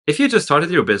If you just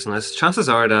started your business, chances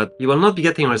are that you will not be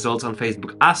getting results on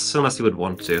Facebook as soon as you would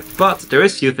want to. But there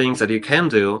is few things that you can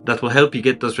do that will help you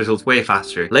get those results way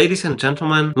faster. Ladies and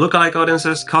gentlemen, lookalike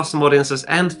audiences, custom audiences,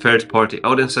 and third-party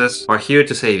audiences are here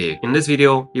to save you. In this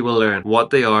video, you will learn what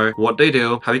they are, what they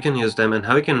do, how you can use them, and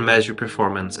how you can measure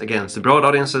performance against the broad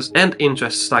audiences and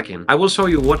interest stacking. I will show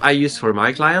you what I used for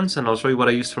my clients, and I'll show you what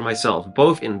I used for myself,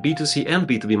 both in B2C and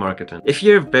B2B marketing. If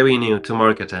you're very new to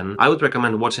marketing, I would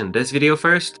recommend watching this video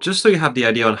first, just so you have the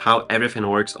idea on how everything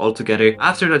works all together.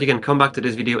 After that, you can come back to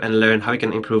this video and learn how you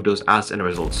can improve those ads and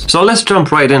results. So let's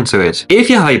jump right into it. If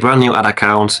you have a brand new ad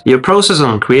account, your process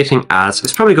on creating ads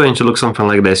is probably going to look something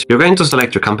like this. You're going to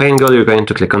select your campaign goal, you're going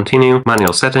to click continue,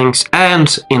 manual settings,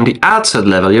 and in the ad set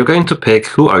level, you're going to pick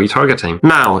who are you targeting.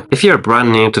 Now, if you're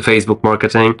brand new to Facebook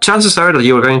marketing, chances are that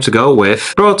you are going to go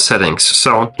with broad settings.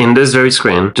 So in this very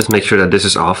screen, just make sure that this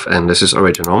is off and this is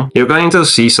original. You're going to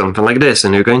see something like this,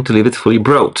 and you're going to leave it fully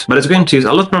broad. But it's going to use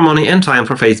a lot more money and time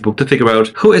for Facebook to figure out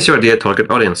who is your ideal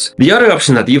target audience. The other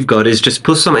option that you've got is just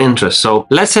put some interest. So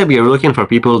let's say we are looking for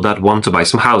people that want to buy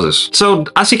some houses. So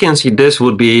as you can see, this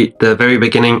would be the very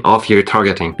beginning of your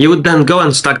targeting. You would then go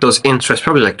and stack those interests,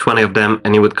 probably like 20 of them,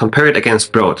 and you would compare it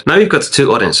against broad. Now you've got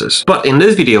two audiences. But in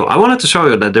this video, I wanted to show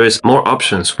you that there is more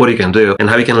options, what you can do and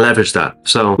how you can leverage that.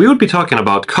 So we would be talking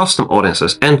about custom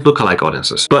audiences and lookalike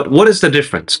audiences. But what is the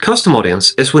difference? Custom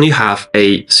audience is when you have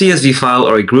a CSV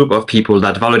file or a group of people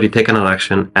that have already taken an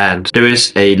action and there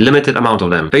is a limited amount of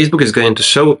them. Facebook is going to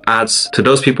show ads to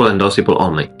those people and those people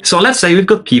only. So let's say we've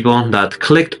got people that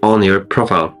clicked on your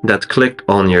profile, that clicked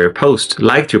on your post,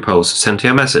 liked your post, sent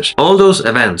you a message. All those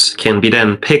events can be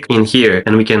then picked in here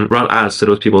and we can run ads to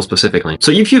those people specifically.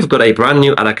 So if you've got a brand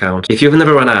new ad account, if you've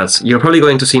never run ads, you're probably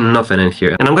going to see nothing in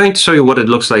here. And I'm going to show you what it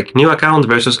looks like new account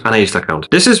versus an aged account.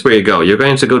 This is where you go. You're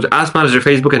going to go to Ads Manager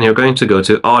Facebook and you're going to go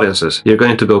to audiences. You're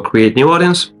going to go create new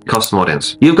audience, custom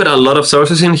audience. You've got a lot of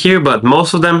sources in here, but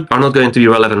most of them are not going to be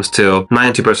relevant to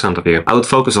 90% of you. I would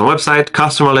focus on website,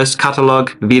 customer list,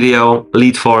 catalog, video,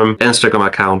 lead form, Instagram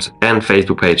account, and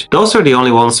Facebook page. Those are the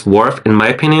only ones worth, in my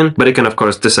opinion, but you can of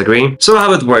course disagree. So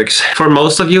how it works. For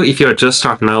most of you, if you're just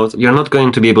starting out, you're not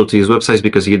going to be able to use websites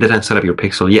because you didn't set up your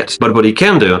pixel yet. But what you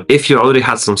can do, if you already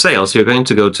had some sales, you're going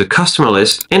to go to customer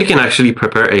list and you can actually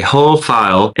prepare a whole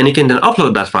file and you can then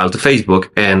upload that file to Facebook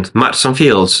and match some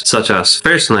fields such as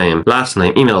first name, last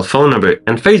name, email, phone number,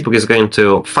 and Facebook is going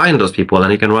to find those people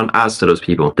and you can run ads to those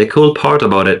people. The cool part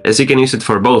about it is you can use it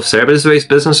for both service-based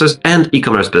businesses and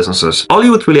e-commerce businesses. All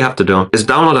you would really have to do is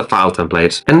download a file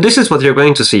template, and this is what you're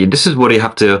going to see. This is what you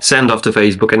have to send off to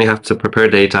Facebook, and you have to prepare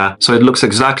data so it looks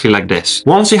exactly like this.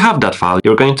 Once you have that file,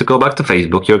 you're going to go back to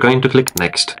Facebook, you're going to click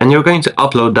next, and you're going to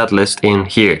upload that list in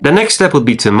here. The next step would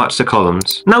be to match the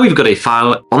columns. Now we've got a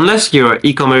file. Unless you're an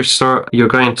e-commerce store, you're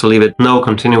going to leave it no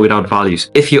continue without values.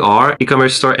 If you are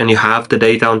e-commerce store and you have the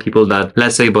data on people that,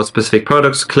 let's say, bought specific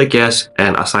products, click yes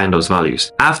and assign those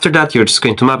values. After that, you're just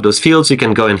going to map those fields. You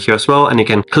can go in here as well and you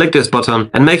can click this button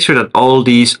and make sure that all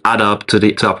these add up to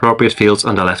the appropriate fields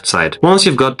on the left side. Once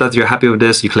you've got that, you're happy with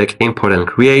this, you click import and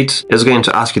create. It's going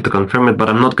to ask you to confirm it, but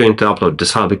I'm not going to upload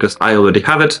this file because I already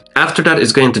have it. After that,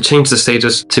 it's going to change the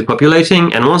status to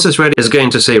populating, and once it's ready, it's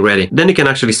going to say ready. Then you can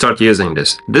actually start using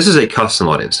this. This is a custom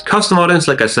audience. Custom audience,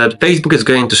 like I said, Facebook is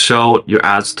going to show your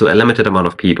ads to a limited amount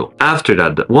of people. After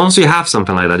that, once you have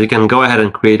something like that, you can go ahead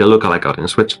and create a lookalike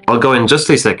audience, which I'll go in just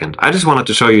a second. I just wanted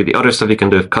to show you the other stuff you can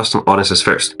do with custom audiences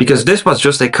first, because this was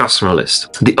just a customer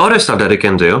list. The other stuff that you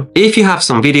can do, if you have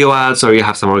some video ads or you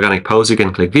have some organic posts, you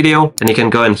can click video and you can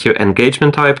go in here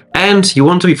engagement type, and you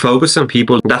want to be focused on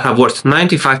people that have watched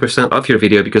 95% of your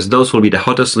video because those will be the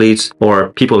hottest leads or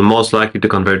people most likely to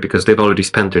convert because they've already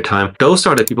spent their time. Those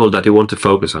are the people that you want to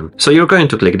focus on. So you're going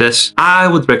to click this. I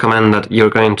would recommend that you're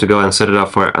going to go and set it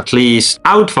up for at least,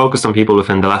 I would focus on people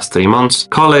within the last 3 months.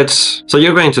 Call it, so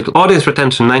you're going to audience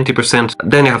retention 90%,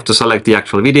 then you have to select the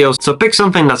actual videos. So pick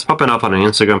something that's popping up on an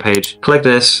Instagram page, click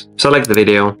this, select the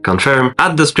video, confirm,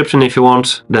 add description if you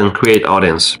want, then create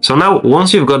audience. So now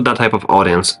once you've got that type of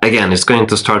audience, again, it's going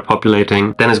to start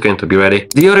populating, then it's going to be ready.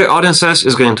 The other audiences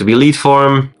is going to be lead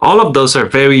form. All of those are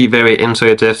very, very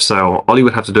intuitive. So all you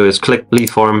would have to do is click lead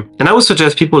form. And I would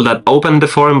suggest people that opened the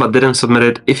form but didn't submit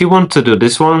it. If you want to do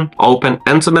this one, open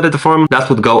and submitted the form, that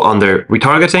would go under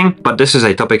retargeting, but this is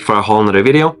a topic for a whole nother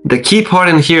video. The key part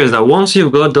in here is that once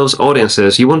you've got those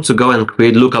audiences, you want to go and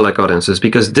create lookalike audiences,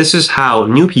 because this is how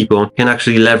new people can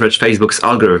actually leverage Facebook's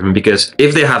algorithm. Because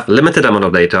if they have limited amount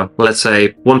of data, let's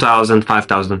say 1,000,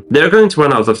 5,000, automation, they're going to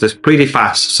run out of this pretty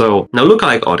fast. So now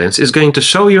lookalike audience is going to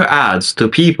show your ads to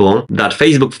people that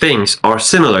Facebook thinks are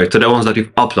similar to the ones that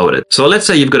you've uploaded. So let's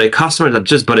say you've got a customer that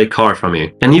just bought a car from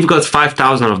you, and you've got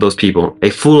 5,000 of those people, a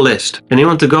full list, and you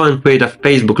want to go and create a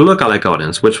Facebook lookalike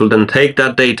audience, which will then take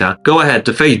that data, go ahead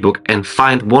to Facebook and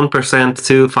find 1%,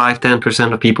 2, 5,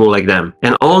 10% of people like them.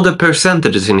 And all the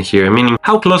percentages in here, meaning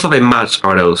how close of a match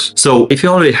are those. So if you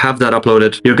already have that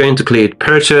uploaded, you're going to click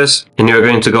purchase, and you're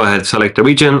going to go ahead and select the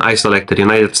region. I selected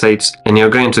United States, and you're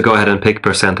going to go ahead and pick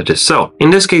percentages. So in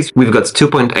this case, we've got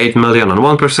 2.8 million on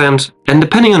 1%, and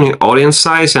depending on your audience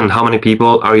size and how many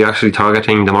people are you actually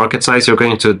targeting the market size, you're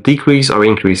going to decrease or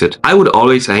increase it. I would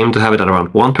always aim to have it at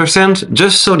around 1%,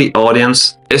 just so the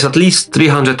audience is at least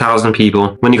 300,000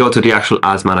 people when you go to the actual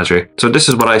ads manager. So this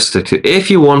is what I stick to.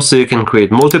 If you want to, you can create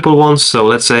multiple ones. So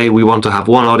let's say we want to have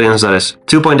one audience that is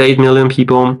 2.8 million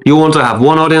people. You want to have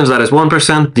one audience that is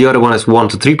 1%, the other one is 1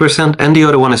 to 3%, and the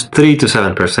other one is 3 to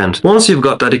 7%. Once you've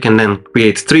got that, you can then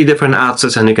create 3 different ad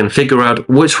sets, and you can figure out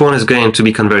which one is going to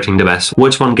be converting the best,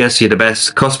 which one gets you the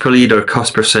best cost per lead or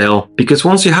cost per sale. Because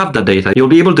once you have that data, you'll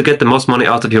be able to get the most money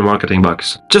out of your marketing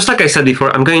bucks. Just like I said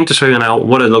before, I'm going to show you now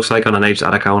what it looks like on an aged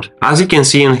ad account. As you can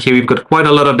see in here, we've got quite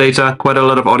a lot of data, quite a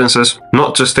lot of audiences,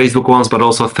 not just Facebook ones, but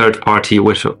also third party,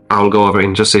 which I'll go over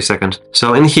in just a second.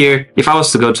 So in here, if I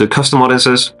was to go to custom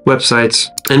audiences, websites,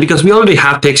 and because we already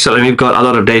have Pixel and we've got a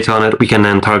lot of data on it, we can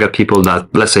then target people that,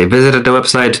 let's say, visited the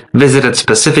website, visited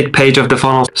specific page of the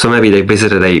funnel. So maybe they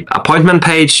visited a appointment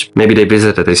page, maybe they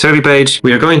visited a survey page.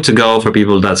 We are going to go for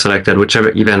people that selected whichever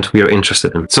event we are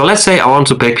interested in. So let's say I want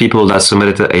to pick people that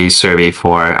submitted a survey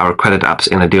for our credit apps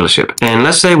in a dealership. And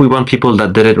let's say we want people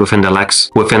that did it within the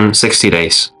lags within 60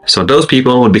 days. So those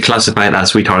people would be classified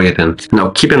as retargeted. Now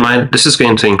keep in mind, this is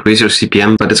going to increase your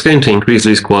CPM, but it's going to increase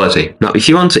lead quality. Now if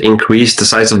you want to increase the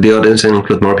size of the audience and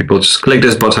include more people, just click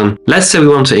this button. Let's say we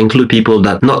want to include people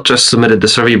that not just submitted the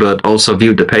survey, but also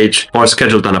viewed the page or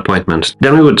scheduled an appointment.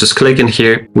 Then we would just click in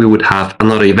here. We would have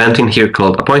another event in here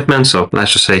called appointment. So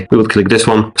let's just say we would click this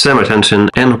one, same retention,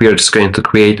 and we are just going to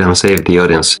create and save the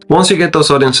audience. Once you get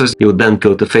those audiences, you would then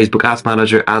go to Facebook Ads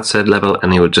Manager, ad set level,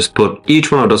 and you would just put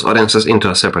each one of those audiences into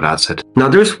a separate ad set. Now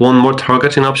there's one more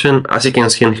targeting option. As you can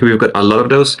see in here, we've got a lot of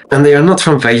those, and they are not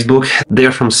from Facebook. They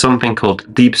are from something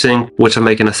called Deep Sync, which I'm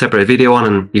making a separate video on,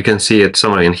 and you can see it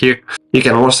somewhere in here. You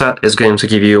can watch that. It's going to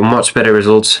give you much better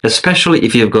results, especially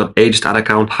if you've got aged ad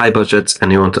account, high budgets,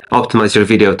 and you want to optimize your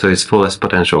video to its fullest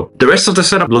potential. The rest of the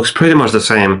setup looks pretty much the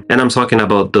same, and I'm talking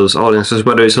about those audiences,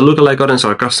 whether it's a lookalike audience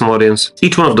or a custom audience.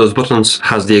 Each one of those buttons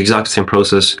has the exact same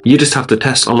process. You just have to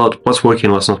test a lot what's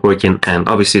working, what's not working, and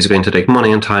obviously it's going to take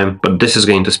money and time, but this is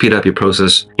going to speed up your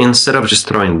process instead of just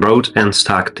throwing broad and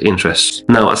stacked interests.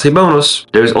 Now, as a bonus,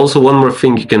 there is also one more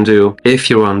thing you can do if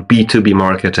you're on B2B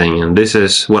marketing, and this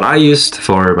is what I use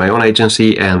for my own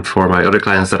agency and for my other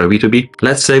clients that are B2B.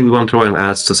 Let's say we want to run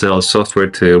ads to sell software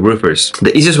to roofers.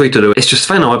 The easiest way to do it is just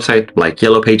find a website like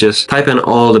Yellow Pages, type in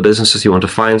all the businesses you want to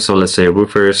find. So let's say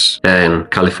roofers in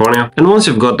California. And once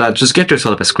you've got that, just get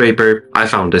yourself a scraper. I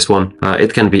found this one.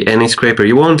 It can be any scraper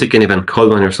you want. You can even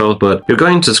code one yourself, but you're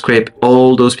going to scrape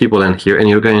all those people in here and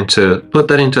you're going to put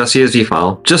that into a CSV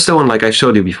file, just the one like I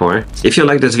showed you before. If you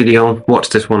like this video, watch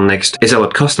this one next. It's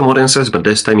about custom audiences, but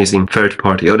this time using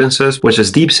third-party audiences, which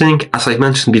is Deep Sync. As I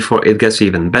mentioned before, it gets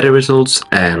even better results.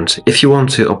 And if you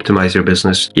want to optimize your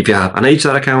business, if you have an aged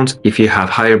ad account, if you have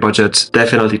higher budgets,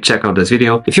 definitely check out this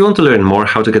video. If you want to learn more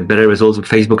how to get better results with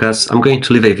Facebook ads, I'm going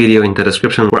to leave a video in the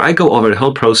description where I go over the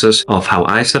whole process of how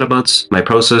I set up ads, my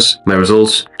process, my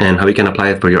results, and how you can apply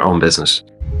it for your own business.